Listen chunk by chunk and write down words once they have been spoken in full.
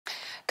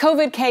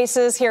COVID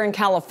cases here in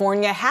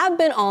California have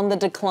been on the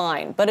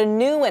decline, but a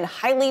new and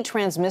highly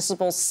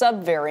transmissible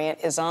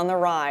subvariant is on the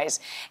rise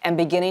and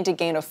beginning to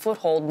gain a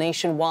foothold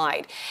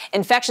nationwide.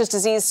 Infectious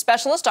disease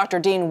specialist Dr.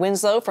 Dean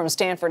Winslow from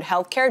Stanford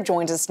Health Care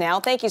joins us now.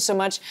 Thank you so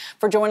much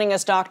for joining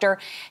us, Doctor.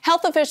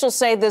 Health officials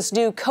say this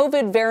new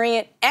COVID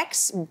variant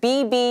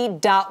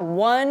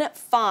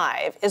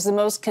XBB.1.5 is the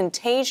most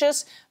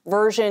contagious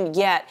version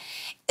yet.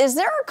 Is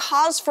there a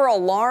cause for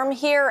alarm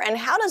here? And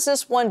how does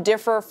this one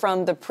differ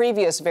from the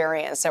previous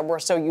variants that we're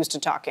so used to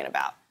talking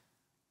about?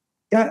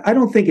 Yeah, I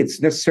don't think it's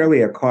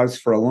necessarily a cause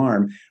for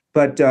alarm,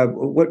 but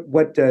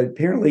what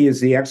apparently is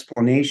the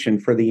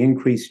explanation for the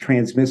increased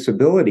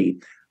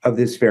transmissibility of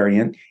this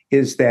variant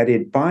is that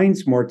it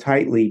binds more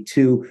tightly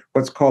to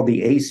what's called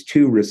the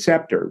ACE2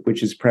 receptor,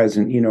 which is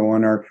present,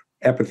 on our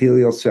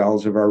epithelial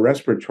cells of our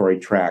respiratory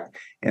tract.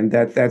 And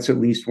that's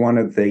at least one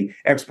of the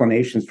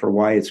explanations for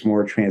why it's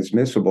more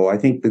transmissible. I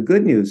think the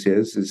good news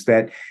is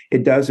that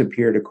it does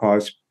appear to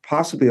cause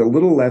possibly a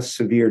little less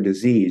severe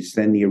disease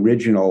than the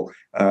original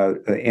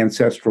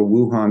ancestral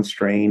Wuhan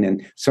strain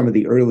and some of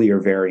the earlier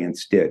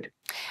variants did.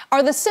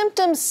 Are the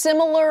symptoms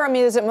similar? I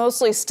mean, is it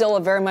mostly still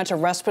very much a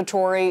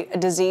respiratory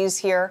disease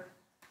here?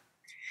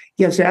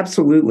 Yes,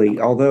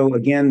 absolutely. Although,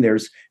 again,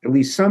 there's at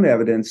least some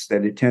evidence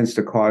that it tends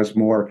to cause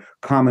more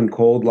common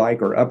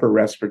cold-like or upper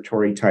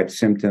respiratory type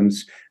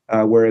symptoms,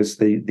 whereas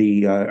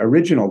the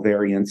original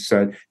variants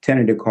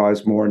tended to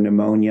cause more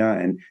pneumonia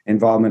and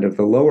involvement of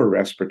the lower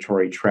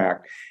respiratory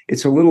tract.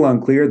 It's a little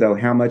unclear, though,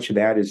 how much of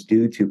that is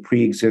due to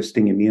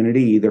pre-existing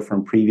immunity, either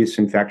from previous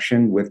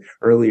infection with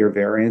earlier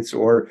variants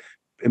or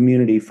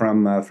immunity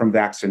from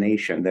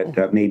vaccination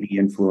that may be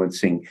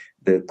influencing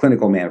the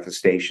clinical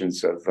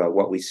manifestations of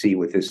what we see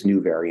with this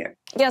new variant.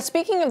 Yeah,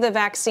 speaking of the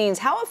vaccines,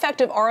 how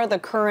effective are the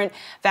current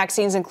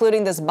vaccines,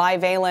 including this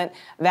bivalent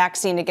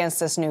vaccine against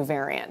this new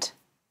variant?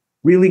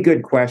 Really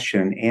good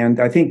question.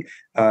 And I think,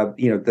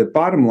 the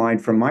bottom line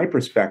from my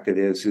perspective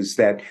is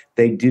that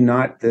they do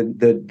not,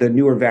 the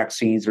newer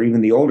vaccines or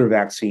even the older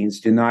vaccines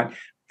do not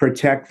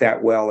protect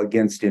that well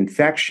against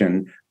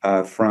infection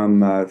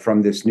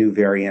from this new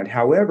variant.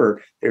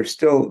 However, they're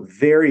still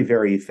very,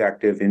 very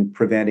effective in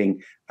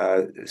preventing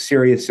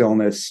serious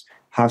illness,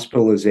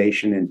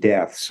 hospitalization, and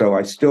death. So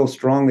I still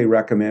strongly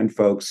recommend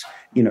folks,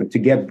 to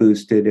get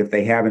boosted if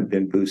they haven't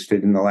been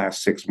boosted in the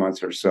last 6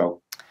 months or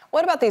so.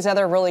 What about these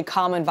other really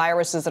common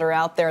viruses that are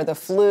out there, the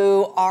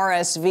flu,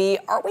 RSV?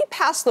 Are we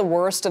past the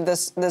worst of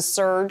this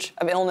surge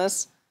of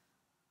illness?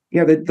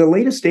 Yeah, the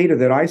latest data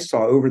that I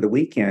saw over the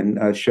weekend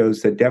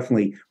shows that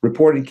definitely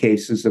reported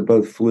cases of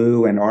both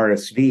flu and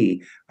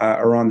RSV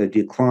are on the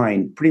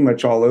decline pretty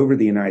much all over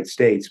the United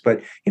States.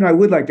 But, I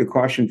would like to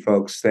caution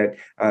folks that,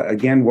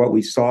 again, what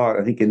we saw,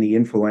 I think, in the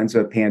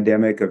influenza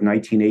pandemic of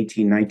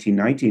 1918,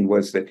 1919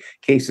 was that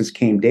cases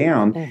came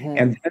down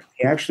and then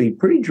they actually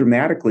pretty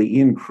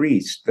dramatically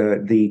increased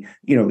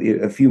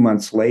a few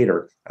months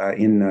later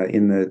in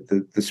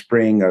the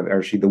spring of,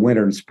 actually the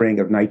winter and spring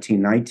of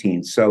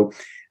 1919. So,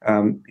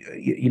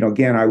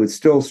 again, I would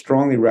still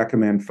strongly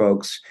recommend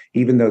folks,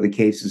 even though the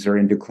cases are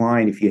in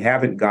decline, if you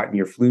haven't gotten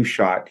your flu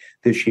shot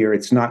this year,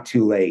 it's not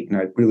too late. And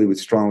I really would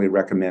strongly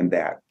recommend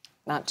that.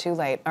 Not too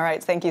late. All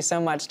right. Thank you so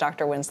much,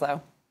 Dr.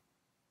 Winslow.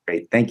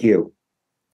 Great. Thank you.